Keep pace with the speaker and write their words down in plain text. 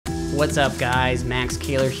What's up guys, Max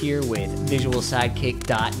Koehler here with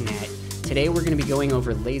visualsidekick.net. Today we're going to be going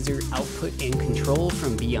over laser output and control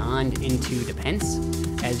from Beyond into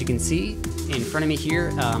Depence. As you can see in front of me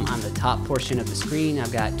here on the top portion of the screen,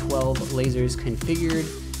 I've got 12 lasers configured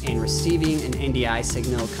and receiving an NDI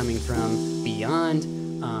signal coming from Beyond.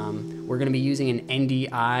 We're going to be using an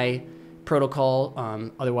NDI protocol,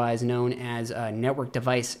 otherwise known as a network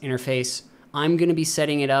device interface. I'm going to be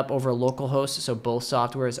setting it up over a local host, so both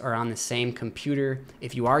softwares are on the same computer.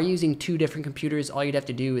 If you are using two different computers, all you'd have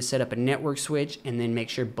to do is set up a network switch and then make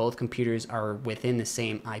sure both computers are within the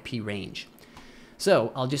same IP range.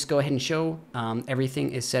 So I'll just go ahead and show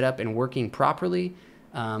everything is set up and working properly.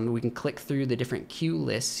 We can click through the different queue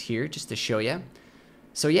lists here just to show you.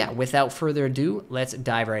 So yeah, without further ado, let's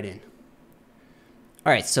dive right in.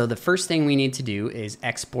 All right, so the first thing we need to do is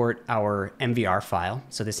export our MVR file.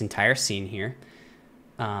 So this entire scene here,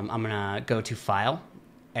 I'm gonna go to File,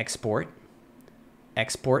 Export,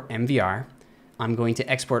 Export MVR. I'm going to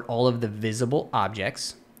export all of the visible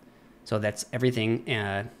objects. So that's everything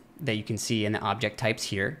that you can see in the object types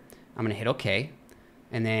here. I'm gonna hit OK.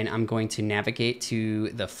 And then I'm going to navigate to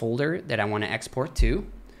the folder that I wanna export to.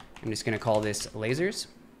 I'm just gonna call this lasers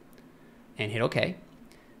and hit OK.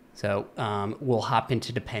 So we'll hop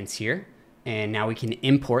into Depence here, and now we can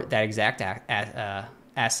import that exact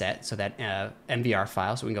asset, so that MVR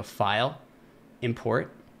file. So we can go File,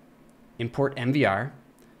 Import, Import MVR,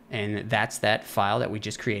 and that's that file that we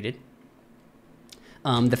just created.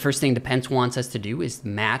 The first thing Depence wants us to do is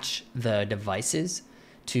match the devices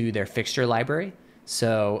to their fixture library.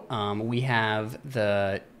 So we have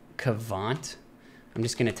the Cavant. I'm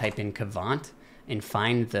just going to type in Cavant and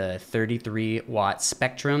find the 33 watt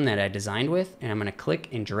spectrum that I designed with, and I'm going to click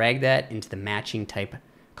and drag that into the matching type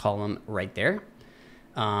column right there.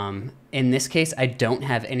 In this case, I don't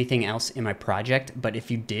have anything else in my project, but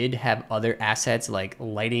if you did have other assets like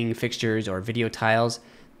lighting fixtures or video tiles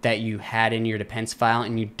that you had in your Depence file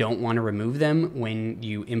and you don't want to remove them when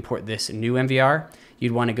you import this new MVR,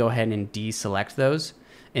 you'd want to go ahead and deselect those.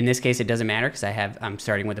 In this case, it doesn't matter because I'm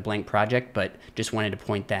starting with a blank project, but just wanted to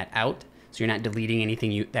point that out. So you're not deleting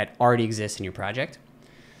anything that already exists in your project.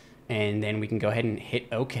 And then we can go ahead and hit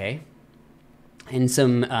OK. And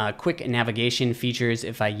some quick navigation features.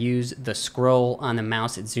 If I use the scroll on the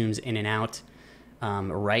mouse, it zooms in and out.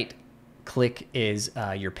 Right click is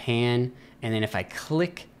your pan. And then if I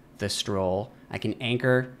click the scroll, I can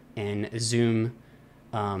anchor and zoom,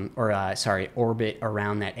 orbit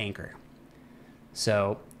around that anchor.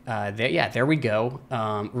 So there we go.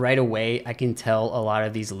 Right away, I can tell a lot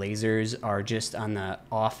of these lasers are just on the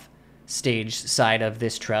off stage side of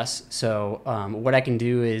this truss. So what I can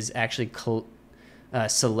do is actually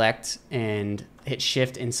select and hit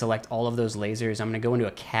shift and select all of those lasers. I'm going to go into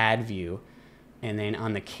a CAD view, and then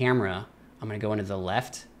on the camera, I'm going to go into the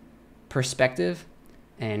left perspective,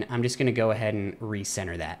 and I'm just going to go ahead and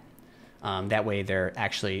recenter that. That way they're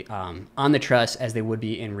actually on the truss as they would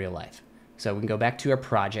be in real life. So we can go back to our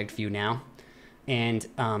project view now. And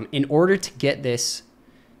in order to get this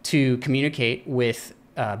to communicate with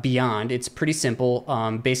Beyond, it's pretty simple.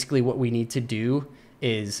 Basically what we need to do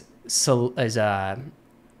is set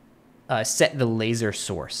the laser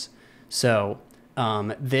source. So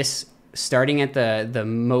this starting at the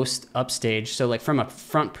most upstage. So like from a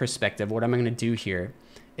front perspective, what I'm going to do here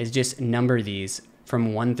is just number these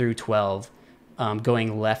from 1 through 12,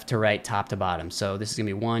 going left to right, top to bottom. So this is going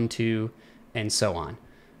to be 1, 2, and so on.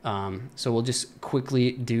 So we'll just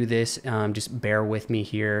quickly do this. Just bear with me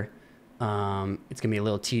here. It's gonna be a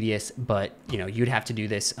little tedious, but you'd have to do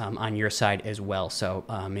this on your side as well. So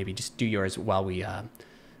maybe just do yours while you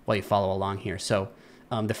follow along here. So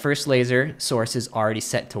the first laser source is already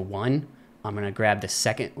set to 1. I'm gonna grab the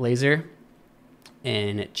second laser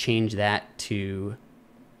and change that to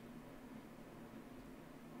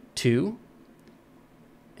 2,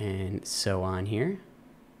 and so on here.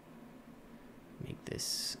 Make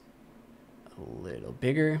this a little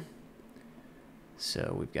bigger.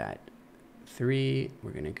 So we've got 3,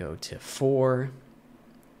 we're gonna go to 4.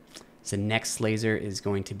 So next laser is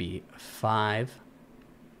going to be 5.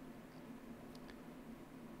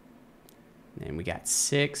 Then we got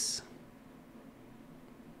 6,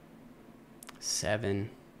 7,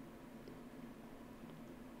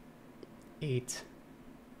 8,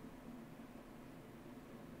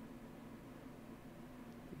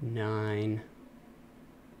 9,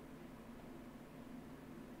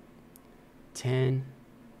 10,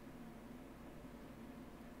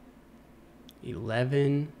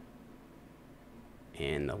 11,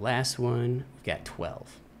 and the last one, we've got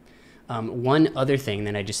 12. One other thing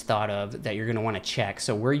that I just thought of that you're going to want to check.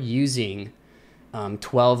 So we're using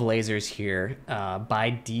 12 lasers here.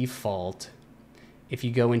 By default, if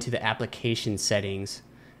you go into the application settings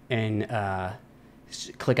and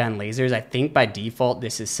click on lasers, I think by default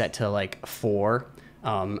this is set to like 4.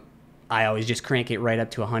 I always just crank it right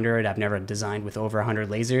up to 100. I've never designed with over 100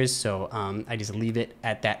 lasers, so I just leave it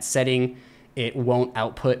at that setting. It won't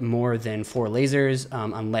output more than 4 lasers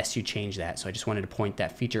unless you change that. So I just wanted to point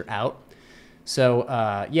that feature out. So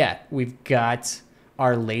yeah, we've got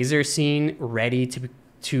our laser scene ready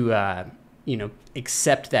to you know,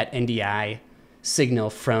 accept that NDI signal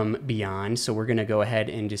from Beyond. So we're gonna go ahead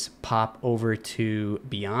and just pop over to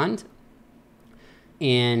Beyond.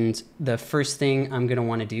 And the first thing I'm gonna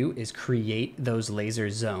wanna do is create those laser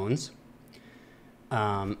zones.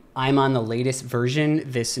 I'm on the latest version.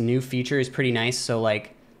 This new feature is pretty nice. So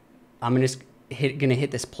like, I'm gonna hit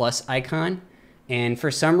this plus icon. And for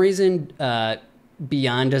some reason,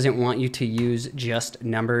 Beyond doesn't want you to use just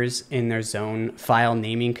numbers in their zone file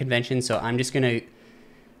naming convention. So I'm just gonna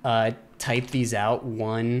type these out: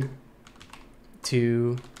 1,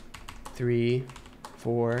 2, 3,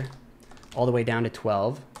 4, all the way down to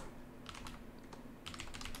 12.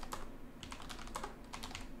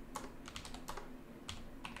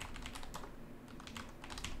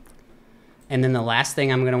 And then the last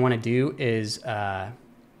thing I'm going to want to do is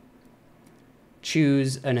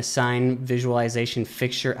choose an assign visualization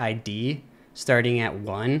fixture ID starting at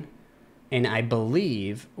 1. And I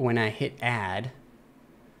believe when I hit add,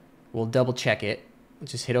 we'll double check it.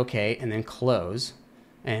 Just hit OK and then close.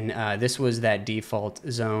 And this was that default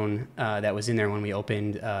zone that was in there when we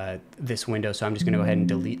opened this window. So I'm just going to go ahead and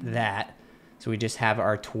delete that. So we just have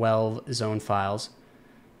our 12 zone files,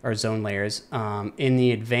 or zone layers. In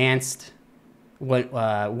the advanced, what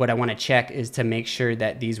I want to check is to make sure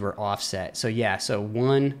that these were offset. So yeah, so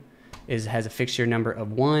 1 has a fixture number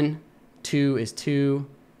of 1, 2 is 2,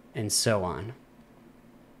 and so on.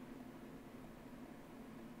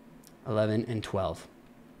 11 and 12.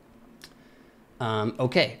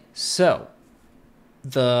 Okay, so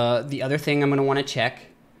the other thing I'm going to want to check,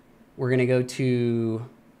 we're going to go to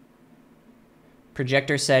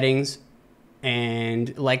projector settings,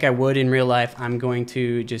 and like I would in real life, I'm going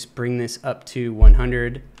to just bring this up to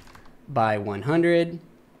 100 by 100.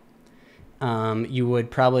 You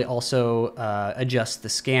would probably also adjust the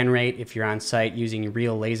scan rate if you're on site using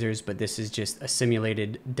real lasers, but this is just a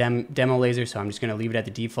simulated demo laser, so I'm just going to leave it at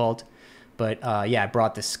the default. But yeah, I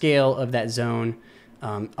brought the scale of that zone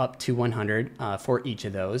up to 100 for each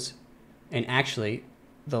of those. And actually,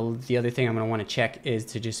 the other thing I'm going to want to check is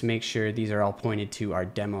to just make sure these are all pointed to our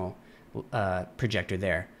demo projector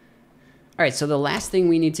there. All right, so the last thing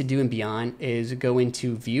we need to do in Beyond is go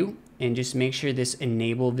into View and just make sure this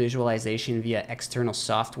Enable Visualization via External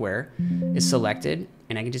Software is selected.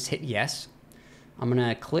 And I can just hit Yes. I'm going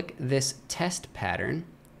to click this test pattern.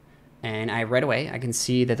 And right away, I can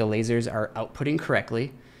see that the lasers are outputting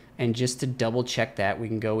correctly. And just to double check that, we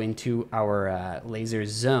can go into our laser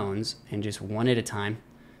zones and just one at a time,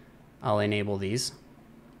 I'll enable these.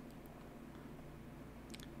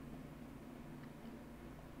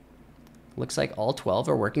 Looks like all 12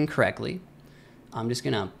 are working correctly. I'm just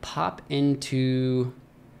gonna pop into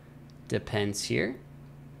Depence here.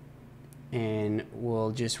 And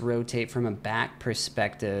we'll just rotate from a back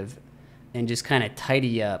perspective and just kind of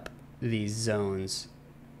tidy up these zones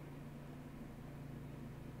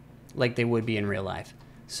like they would be in real life.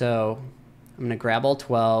 So I'm gonna grab all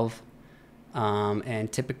 12,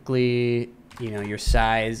 and typically, you know, your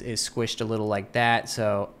size is squished a little like that.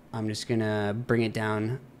 So I'm just gonna bring it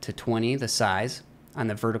down to 20, the size on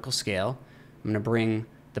the vertical scale. I'm gonna bring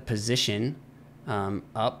the position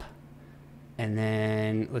up, and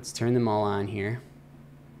then let's turn them all on here.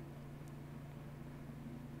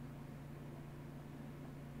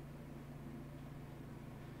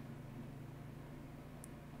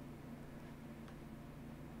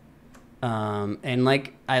 And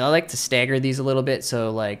like I like to stagger these a little bit,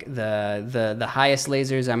 so like the highest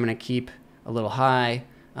lasers I'm gonna keep a little high.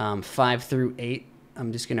 5 through 8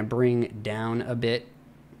 I'm just gonna bring down a bit,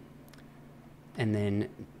 and then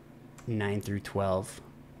 9 through 12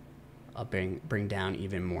 I'll bring down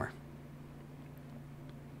even more.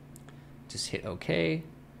 Just hit OK,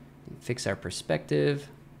 fix our perspective.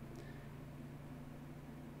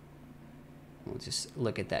 We'll just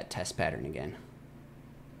look at that test pattern again.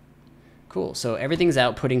 Cool, so everything's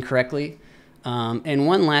outputting correctly. And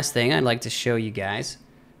one last thing I'd like to show you guys.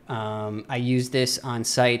 I use this on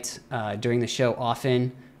site during the show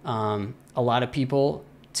often. A lot of people,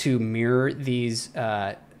 to mirror these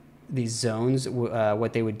zones,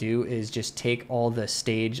 what they would do is just take all the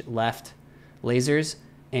stage left lasers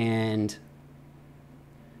and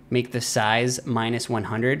make the size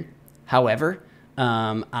 -100. However,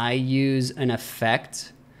 I use an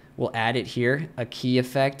effect. We'll add it here, a key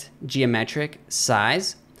effect, geometric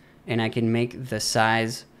size, and I can make the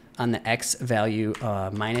size on the X value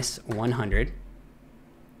 -100.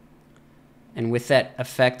 And with that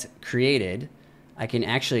effect created, I can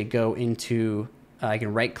actually go into, I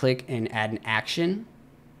can right click and add an action.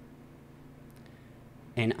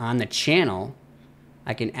 And on the channel,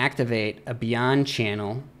 I can activate a beyond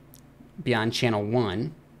channel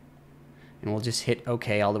 1. And we'll just hit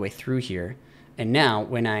OK all the way through here. And now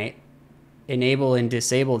when I enable and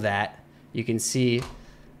disable that, you can see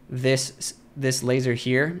this laser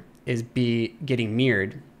here is getting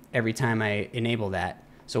mirrored every time I enable that.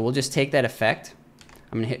 So we'll just take that effect.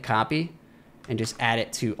 I'm going to hit copy and just add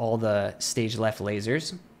it to all the stage left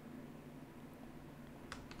lasers.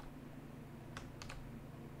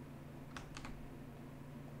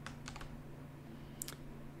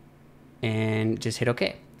 And just hit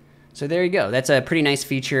OK. So there you go. That's a pretty nice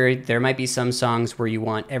feature. There might be some songs where you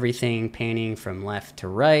want everything panning from left to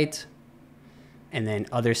right, and then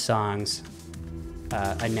other songs,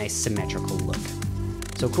 a nice symmetrical look.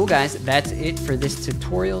 So cool, guys. That's it for this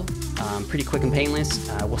tutorial. Pretty quick and painless.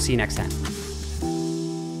 We'll see you next time.